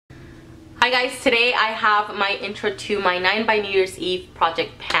Hi guys, today I have my intro to my 9 by New Year's Eve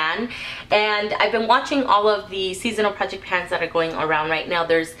project pan, and I've been watching all of the seasonal project pans that are going around right now.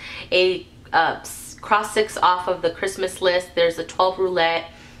 There's a cross 6 off of the Christmas list, there's a 12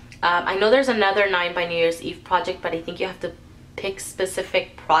 roulette. I know there's another 9 by New Year's Eve project, but I think you have to pick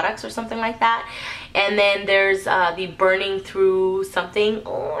specific products or something like that. And then there's the burning through something.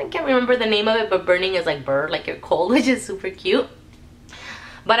 Oh, I can't remember the name of it, but burning is like burr, like you're cold, which is super cute.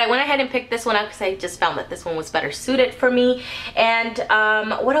 But I went ahead and picked this one up because I just found that this one was better suited for me. And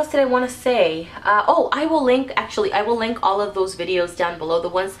what else did I want to say? Oh, I will link all of those videos down below.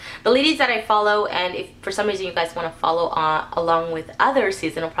 The ladies that I follow, and if for some reason you guys want to follow along with other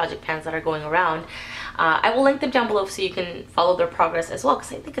seasonal project pans that are going around, I will link them down below so you can follow their progress as well,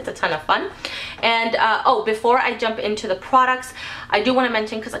 because I think it's a ton of fun. And oh, before I jump into the products, I do want to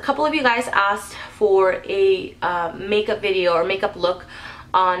mention, because a couple of you guys asked for a makeup video or makeup look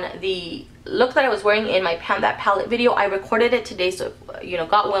on the look that I was wearing in my Pan That Palette video. I recorded it today, so you know,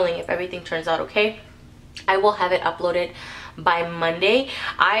 God willing, if everything turns out okay, I will have it uploaded by Monday.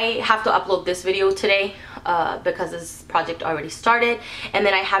 I have to upload this video today because this project already started, and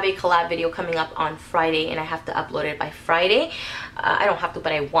then I have a collab video coming up on Friday and I have to upload it by Friday. I don't have to,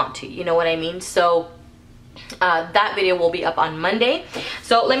 but I want to, you know what I mean? So that video will be up on Monday.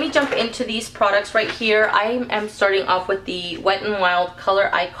 So let me jump into these products right here. I am starting off with the Wet n Wild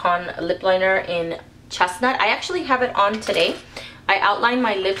Color Icon Lip Liner in Chestnut. I actually have it on today. I outlined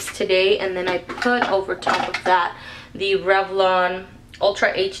my lips today, and then I put over top of that the Revlon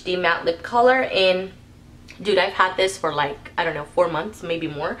Ultra HD Matte Lip Color in, dude, I've had this for like, I don't know, 4 months, maybe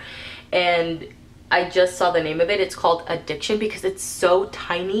more, and I just saw the name of it. It's called Addiction because it's so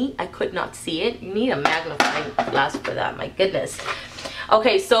tiny. I could not see it. You need a magnifying glass for that. My goodness.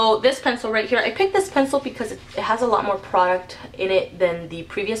 Okay, so this pencil right here. I picked this pencil because it has a lot more product in it than the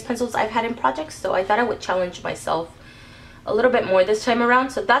previous pencils I've had in projects. So I thought I would challenge myself a little bit more this time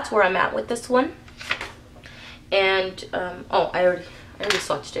around. So that's where I'm at with this one. And, oh, I already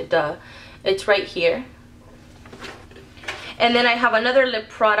swatched it. Duh. It's right here. And then I have another lip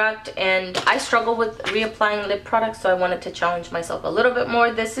product, and I struggle with reapplying lip products, so I wanted to challenge myself a little bit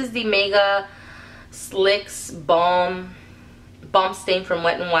more. This is the Mega Slicks Balm Stain from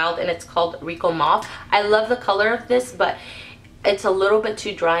Wet n Wild, and it's called Rico Mauve. I love the color of this, but it's a little bit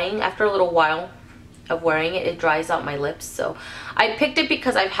too drying. After a little while of wearing it, it dries out my lips. So I picked it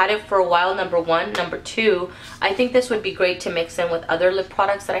because I've had it for a while, number one. Number two, I think this would be great to mix in with other lip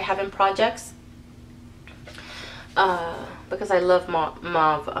products that I have in projects. Because I love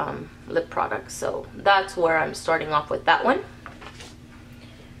mauve lip products, so that's where I'm starting off with that one.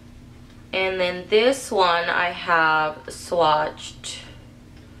 And then this one I have swatched,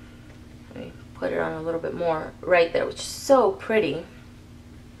 let me put it on a little bit more right there, which is so pretty.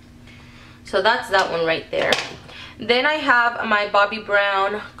 So that's that one right there. Then I have my Bobbie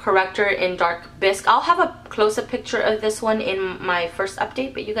Brown corrector in dark bisque. I'll have a close-up picture of this one in my first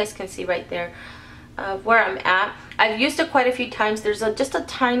update, but you guys can see right there where I'm at. I've used it quite a few times. There's just a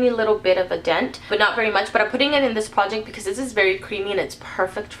tiny little bit of a dent, but not very much. But I'm putting it in this project because this is very creamy and it's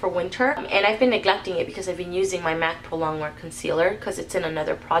perfect for winter. And I've been neglecting it because I've been using my MAC Pro Longwear Concealer because it's in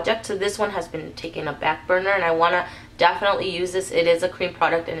another project. So this one has been taking a back burner, and I want to definitely use this. It is a cream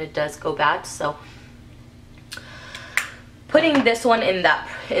product and it does go bad. So putting this one in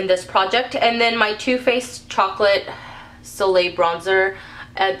this project. And then my Faced Chocolate Soleil Bronzer.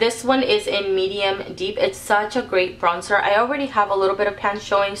 This one is in medium deep. It's such a great bronzer. I already have a little bit of pan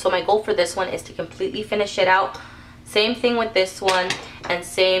showing, so my goal for this one is to completely finish it out. Same thing with this one, and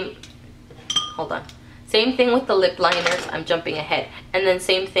same thing with the lip liners. I'm jumping ahead. And then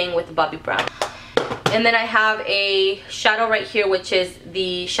same thing with the Bobbie Brown. And then I have a shadow right here, which is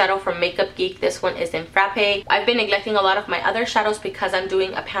the shadow from Makeup Geek. This one is in Frappe. I've been neglecting a lot of my other shadows because I'm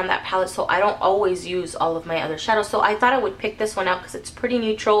doing a Pan That palette, so I don't always use all of my other shadows. So I thought I would pick this one out because it's pretty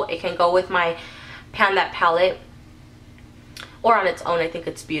neutral. It can go with my Pan That palette or on its own. I think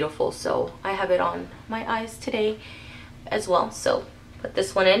it's beautiful. So I have it on my eyes today as well. So put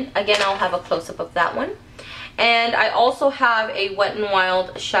this one in. Again, I'll have a close-up of that one. And I also have a Wet n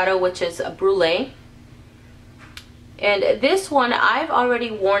Wild shadow, which is a Brulee. And this one, I've already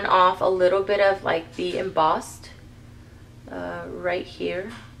worn off a little bit of like the embossed right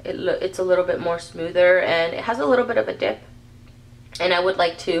here. It's a little bit more smoother, and it has a little bit of a dip. And I would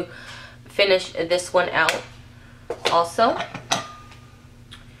like to finish this one out also.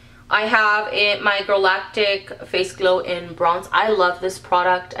 I have my Galactic Face Glow in Bronze. I love this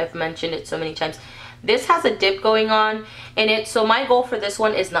product. I've mentioned it so many times. This has a dip going on in it, so my goal for this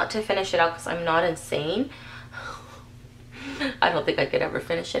one is not to finish it out because I'm not insane. I don't think I could ever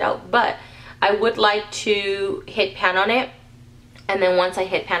finish it out, but I would like to hit pan on it. And then once I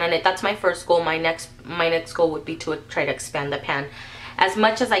hit pan on it, that's my first goal. My next goal would be to try to expand the pan as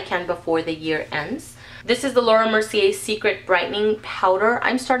much as I can before the year ends. This is the Laura Mercier Secret Brightening Powder.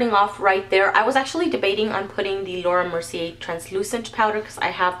 I'm starting off right there. I was actually debating on putting the Laura Mercier Translucent Powder because I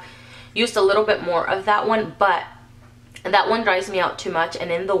have used a little bit more of that one, but that one dries me out too much, and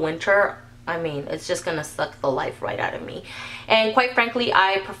in the winter, I mean, it's just gonna suck the life right out of me. And quite frankly,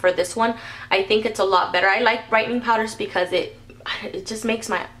 I prefer this one. I think it's a lot better. I like brightening powders because it just makes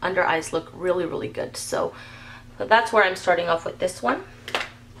my under eyes look really, really good. So that's where I'm starting off with this one.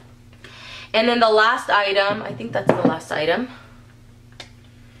 And then the last item, I think that's the last item.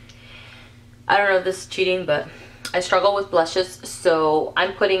 I don't know if this is cheating, but I struggle with blushes, so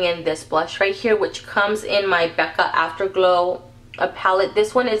I'm putting in this blush right here, which comes in my Becca Afterglow palette.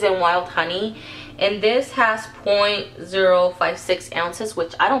 This one is in Wild Honey, and this has 0.056 ounces,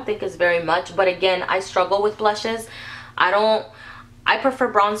 which I don't think is very much, but again, I struggle with blushes. I prefer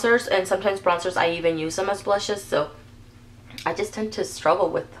bronzers, and sometimes bronzers I even use them as blushes, so I just tend to struggle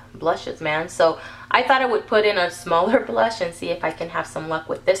with blushes, man. So I thought I would put in a smaller blush and see if I can have some luck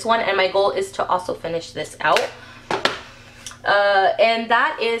with this one, and my goal is to also finish this out. And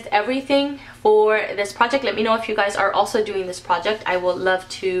that is everything for this project. Let me know if you guys are also doing this project. I would love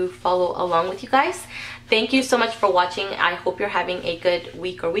to follow along with you guys. Thank you so much for watching. I hope you're having a good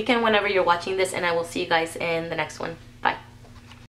week or weekend whenever you're watching this, and I will see you guys in the next one.